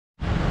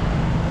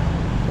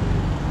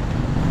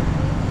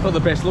Not the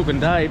best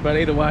looking day, but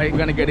either way, we're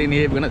gonna get in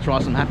here, we're gonna try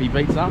some happy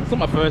pizza. It's not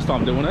my first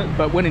time doing it,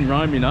 but when in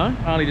Rome, you know,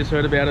 I only just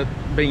heard about it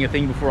being a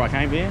thing before I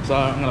came here. So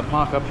I'm gonna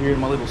park up here in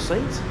my little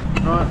seat.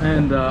 Right,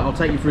 and I'll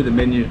take you through the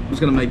menu. I'm just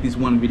gonna make this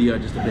one video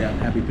just about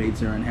happy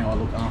pizza and how I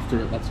look after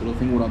it, that sort of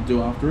thing, what I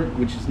do after it,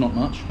 which is not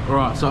much. All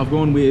right, so I've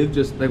gone with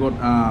just, they got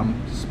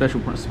special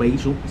price.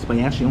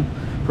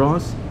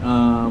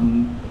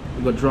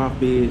 We've got draft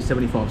beer,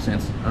 75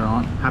 cents. All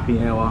right, happy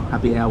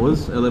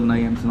hours, 11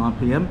 AM to 9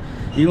 PM.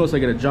 You can also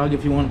get a jug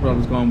if you want, but I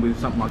was going with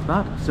something like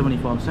that,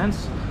 75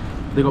 cents.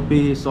 They got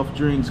beer, soft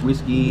drinks,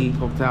 whiskey,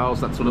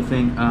 cocktails, that sort of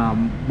thing.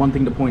 One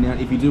thing to point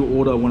out, if you do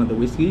order one of the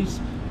whiskeys,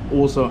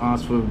 also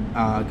ask for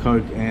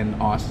Coke and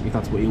ice if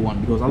that's what you want,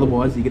 because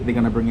otherwise they're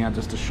going to bring out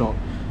just a shot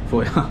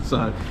for you.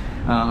 So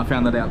I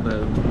found that out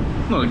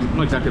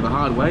not exactly the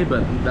hard way,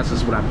 but that's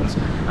just what happens.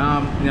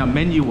 Now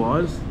menu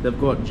wise, they've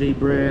got G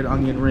bread,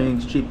 onion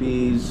rings,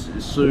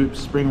 chippies, soups,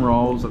 spring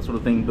rolls, that sort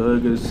of thing,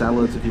 burgers,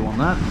 salads if you want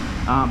that.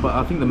 But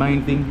I think the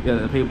main thing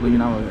the people, you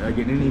know, are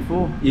getting in here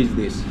for is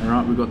this. All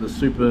right, we've got the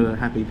super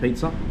happy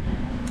pizza.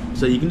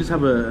 So you can just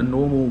have a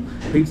normal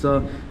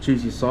pizza,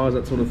 choose your size,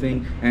 that sort of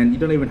thing, and you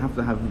don't even have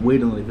to have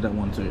weed on it if you don't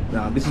want to.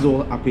 This is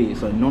all up here,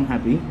 so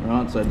non-happy,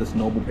 right? So this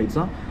normal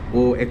pizza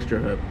or extra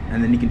herb,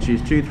 and then you can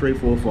choose 2, 3,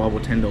 4, 5, or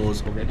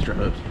 $10 of extra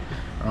herbs.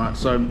 All right.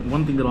 So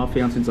one thing that I've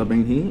found since I've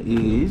been here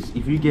is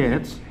if you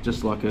get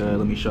just like a,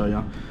 let me show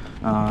you,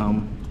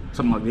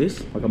 something like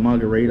this, like a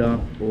margarita,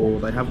 or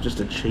they have just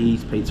a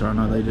cheese pizza. I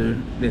know they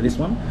do. Yeah, this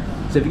one.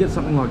 So if you get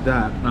something like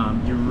that,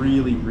 you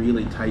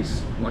really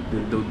taste like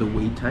the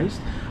weed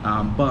taste.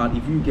 But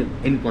if you get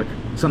any, like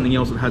something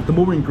else that has, the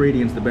more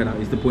ingredients, the better,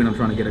 is the point I'm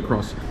trying to get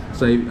across.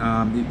 So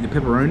the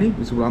pepperoni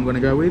is what I'm going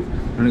to go with.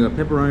 I'm going to go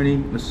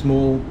pepperoni, a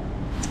small,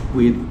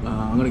 with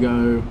I'm going to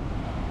go.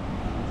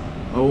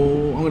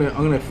 Oh, I'm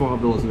gonna have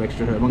 $5 of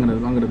extra herb. I'm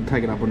gonna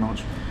take it up a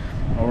notch.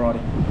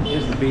 Alrighty,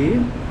 here's the beer.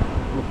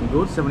 Looking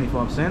good,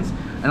 75 cents.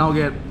 And I'll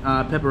get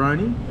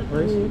pepperoni,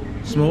 please.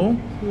 Small.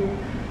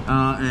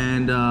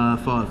 And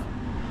 $5.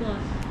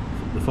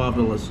 The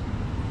 $5.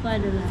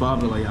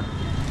 $5, yeah.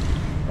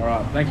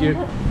 Alright, thank you.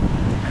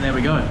 And there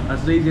we go.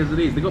 That's as easy as it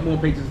is. They've got more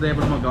pizzas there,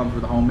 but I'm not going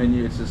through the whole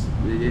menu. It's just,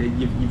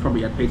 you've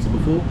probably had pizza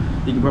before.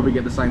 You can probably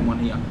get the same one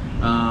here.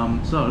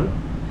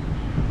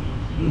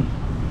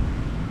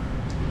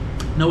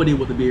 No idea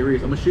what the beer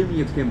is. I'm assuming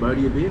it's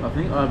Cambodia beer, I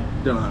think. I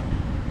don't know.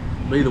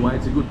 But either way,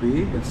 it's a good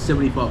beer. It's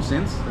 75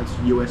 cents. That's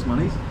US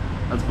monies.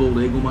 That's bald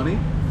eagle money.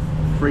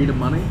 Freedom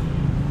money.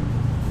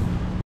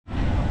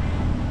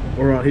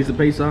 Alright, here's the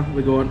pizza.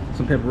 We got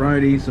some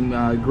pepperoni, some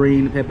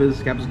green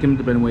peppers, capsicum,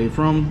 depending where you're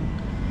from.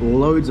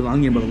 Loads of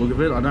onion by the look of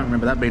it. I don't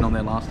remember that being on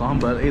there last time,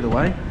 but either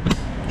way.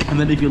 And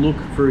then if you look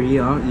through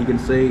here, you can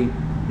see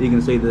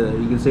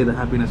the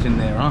happiness in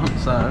there, right?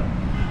 So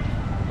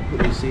I'll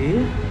put this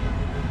here.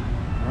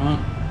 Right.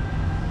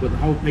 Got the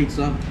whole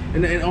pizza.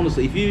 And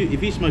honestly, if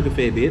you smoke a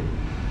fair bit,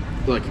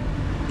 like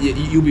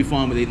you'll be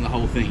fine with eating the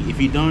whole thing. If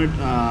you don't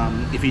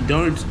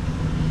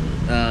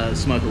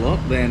smoke a lot,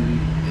 then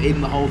eating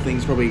the whole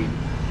thing's probably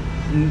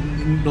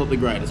not the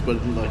greatest.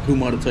 But like, who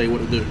am I to tell you what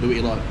to do? Do what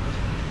you like.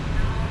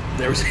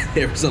 There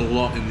is a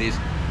lot in this.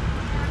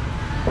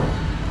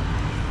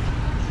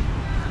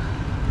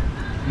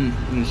 You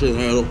can see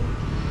that. Look.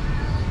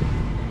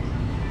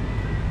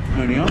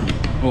 Only up.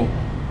 Oh.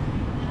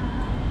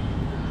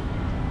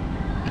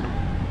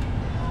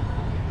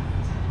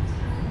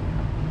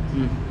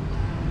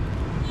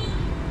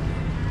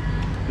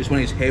 This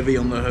one is heavy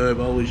on the herb.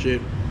 Holy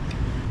shit!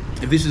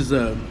 If this is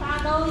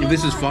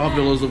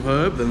 $5 of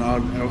herb, then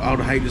I'd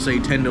hate to see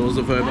 $10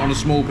 of herb on a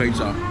small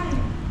pizza.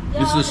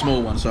 This is a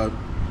small one, so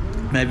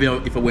maybe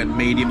if I went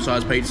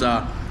medium-sized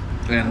pizza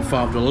and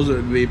 $5, it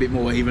would be a bit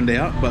more evened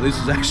out. But this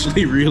is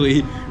actually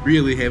really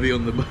heavy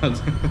on the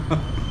buns.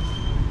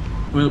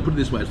 Well, put it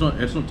this way: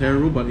 it's not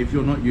terrible, but if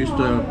you're not used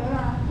to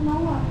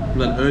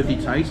that earthy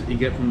taste you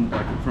get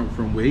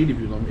from weed, if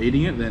you're not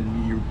eating it,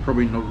 then you're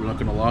probably not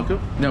going to like it.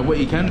 Now, what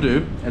you can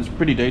do, and it's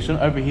pretty decent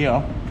over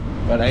here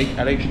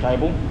at each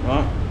table,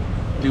 right?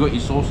 You got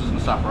your sauces and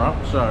stuff, right?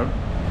 So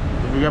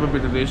if you grab a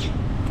bit of this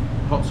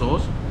hot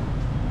sauce,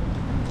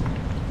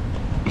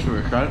 give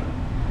it a shake,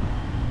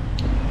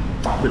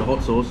 a bit of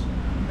hot sauce,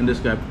 and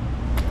just go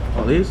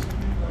like this,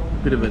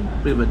 bit of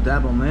a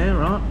dab on there,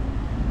 right?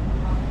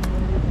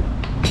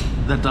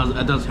 That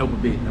does help a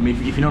bit. I mean,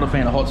 if you're not a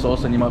fan of hot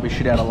sauce, then you might be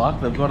shit out of luck.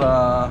 They've got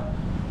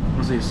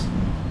what's this?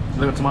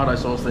 They've got tomato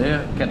sauce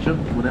there, ketchup,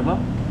 whatever.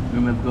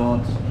 And they've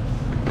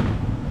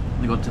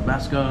got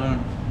Tabasco,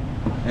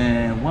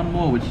 and one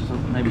more, which is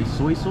maybe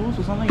soy sauce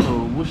or something,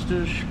 or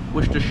Worcestershire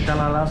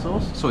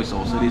sauce. Soy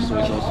sauce. It is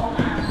soy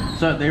sauce.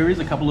 So there is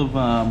a couple of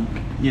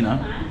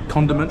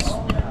condiments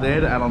there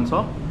to add on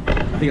top. I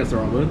think that's the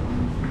right word.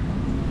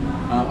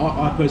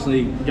 I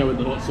personally go with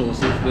the hot sauce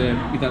if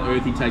that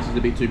earthy taste is a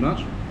bit too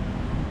much.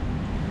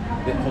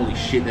 Holy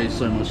shit, there's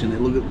so much in there.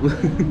 Look at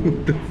what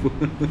the fuck.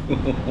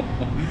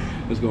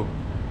 Let's go.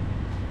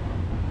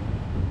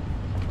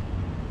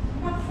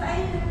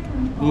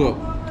 Look.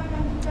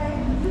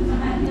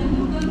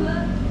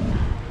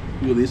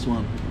 Look at this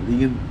one. You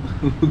can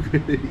look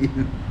at it.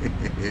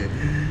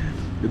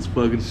 It's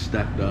fucking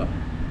stacked up.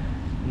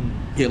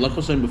 Yeah, like I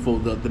was saying before,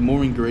 the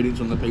more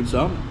ingredients on the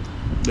pizza,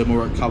 the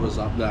more it covers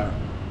up that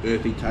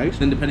earthy taste.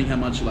 Then depending how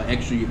much like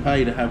extra you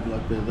pay to have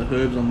like the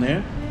herbs on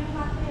there,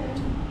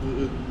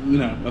 you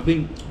know, I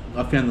think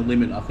I found the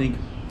limit. I think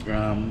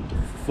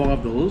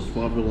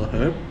 $5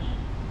 herb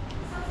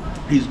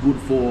is good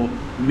for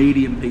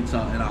medium pizza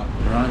and up,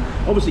 right?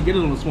 Obviously get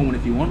it on a small one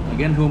if you want.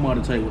 Again, who am I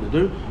to tell you what to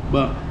do?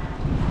 But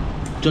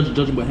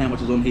judging by how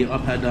much is on here,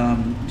 I've had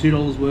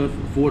 $2 worth,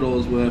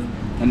 $4 worth,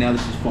 and now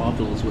this is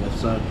 $5 worth.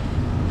 So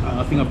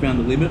I think I found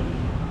the limit,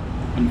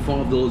 and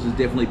 $5 is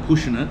definitely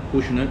pushing it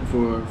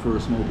for a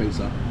small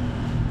pizza.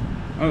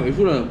 Oh, if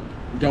we were to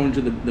go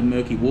into the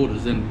murky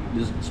waters, then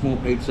this small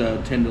pizza,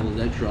 $10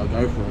 extra, I'll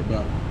go for it.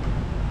 But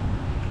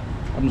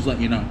I'm just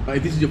letting you know.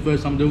 If this is your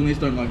first time doing this,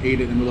 don't like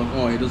eat it and be like,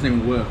 oh, it doesn't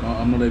even work.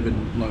 I'm not even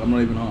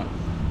high.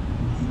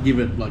 Give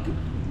it like,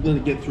 let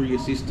it get through your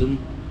system,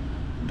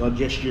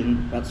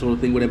 digestion, that sort of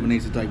thing, whatever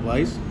needs to take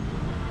place.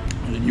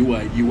 And then you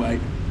wait.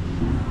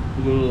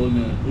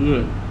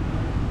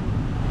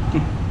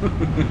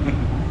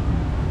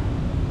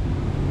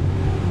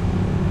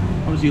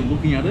 Obviously,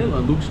 looking at it, it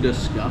looks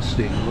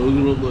disgusting.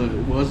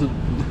 Why is it?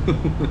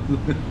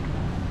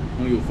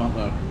 Oh, you're fun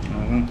though.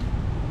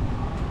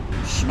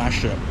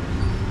 Smash it.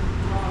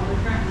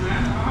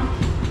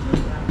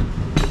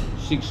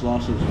 6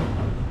 slices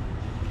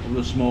of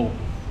the small.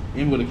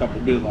 Even with a couple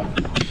of bit of like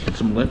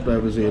some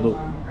leftovers here. Look,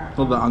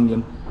 look at the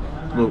onion.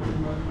 Look,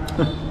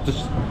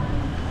 just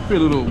a few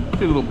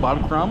little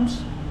bud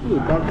crumbs.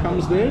 Little bud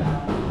crumbs there.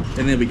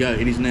 And there we go.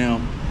 It is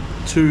now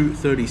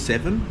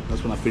 2:37.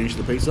 That's when I finished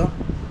the pizza.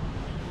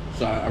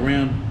 So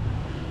around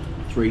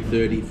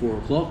 3:30, 4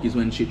 o'clock is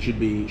when shit should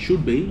be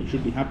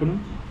happening.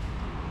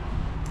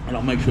 And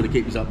I'll make sure to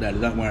keep this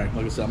updated. Don't worry.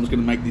 Like I said, I'm just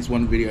going to make this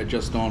one video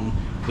just on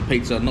the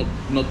pizza, not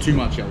too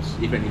much else,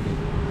 if anything.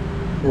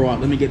 All right,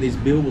 let me get this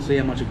bill. We'll see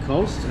how much it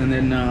costs, and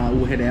then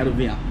we'll head out of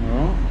here.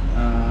 All right.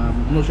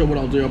 I'm not sure what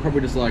I'll do. I'll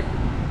probably just like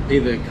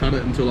either cut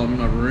it until I'm in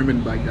my room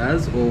in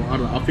Baghdad, or I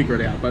don't know. I'll figure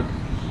it out. But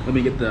let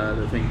me get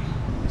the thing.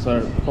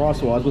 So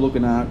price-wise, we're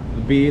looking at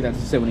the beer. That's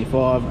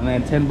 75, and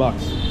then $10.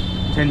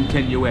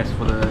 10 US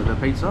for the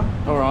pizza.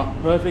 All right,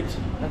 perfect.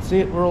 That's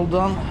it. We're all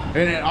done.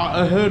 And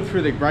I heard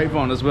through the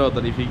grapevine as well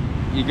that if you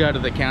go to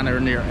the counter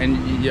and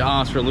you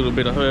ask for a little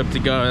bit of herb to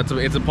go,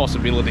 it's a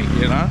possibility.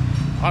 You know,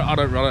 I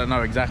don't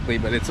know exactly,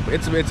 but it's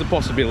a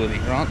possibility,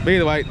 right? But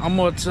either way, I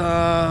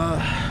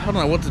don't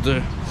know what to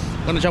do.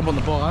 I'm gonna jump on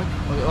the bike.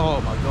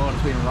 Oh my god,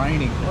 it's been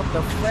raining. What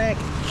the fuck?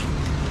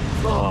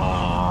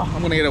 Oh,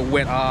 I'm gonna get a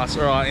wet ass.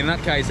 All right, in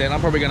that case then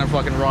I'm probably gonna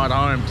fucking ride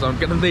home, so I'm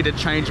gonna need to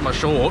change my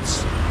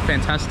shorts.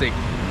 Fantastic.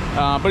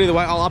 But either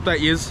way, I'll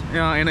update you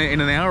in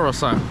an hour or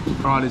so. All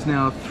right, it's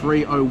now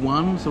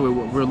 3:01, so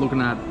we're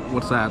looking at,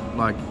 what's that,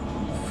 like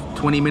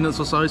 20 minutes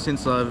or so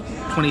since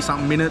 20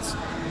 something minutes.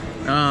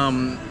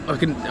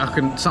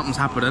 Something's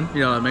happening,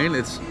 you know what I mean?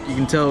 You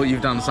can tell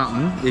you've done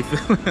something. If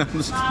I'm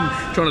just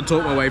trying to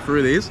talk my way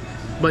through this.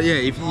 But yeah,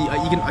 if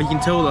you can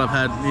tell that I've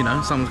had, you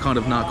know, some kind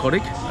of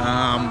narcotic.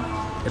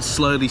 It's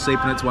slowly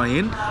seeping its way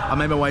in. I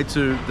made my way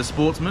to the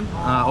Sportsman.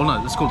 Oh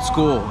no, it's called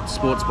Score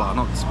Sports Bar,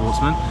 not the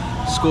Sportsman.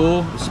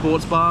 Score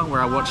Sports Bar,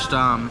 where I watched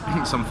some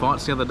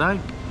fights the other day.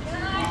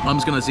 I'm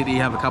just gonna sit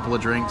here, have a couple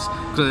of drinks,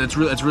 because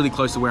it's really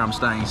close to where I'm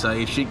staying. So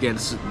if shit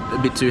gets a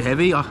bit too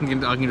heavy, I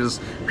can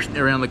just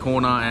around the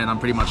corner and I'm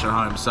pretty much at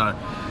home. So.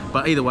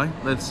 But either way,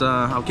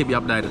 I'll keep you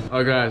updated.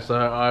 Okay, so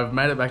I've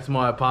made it back to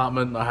my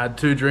apartment. I had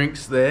 2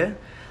 drinks there,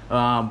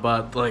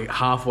 but like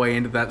halfway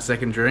into that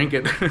second drink,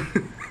 it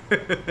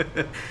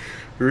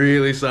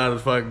really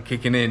started fucking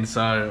kicking in.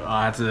 So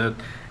I had to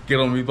get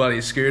on my bloody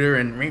scooter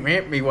and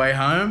me way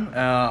home.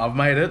 I've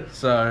made it,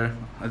 so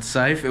it's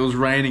safe. It was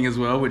raining as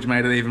well, which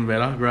made it even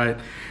better. Great.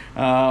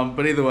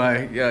 But either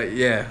way,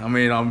 yeah. I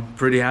mean, I'm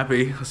pretty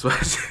happy, I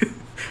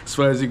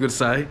suppose you could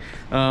say.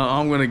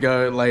 I'm gonna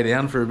go lay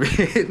down for a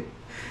bit.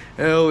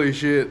 Holy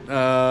shit.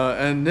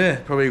 And yeah,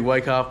 probably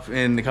wake up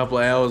in a couple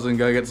of hours and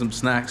go get some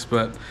snacks.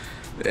 But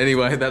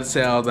anyway, that's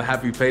how the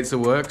Happy Pizza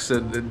works.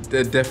 It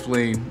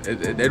definitely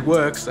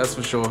works, that's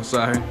for sure.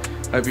 So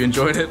hope you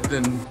enjoyed it,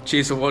 and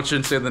cheers for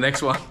watching. See you in the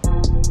next one.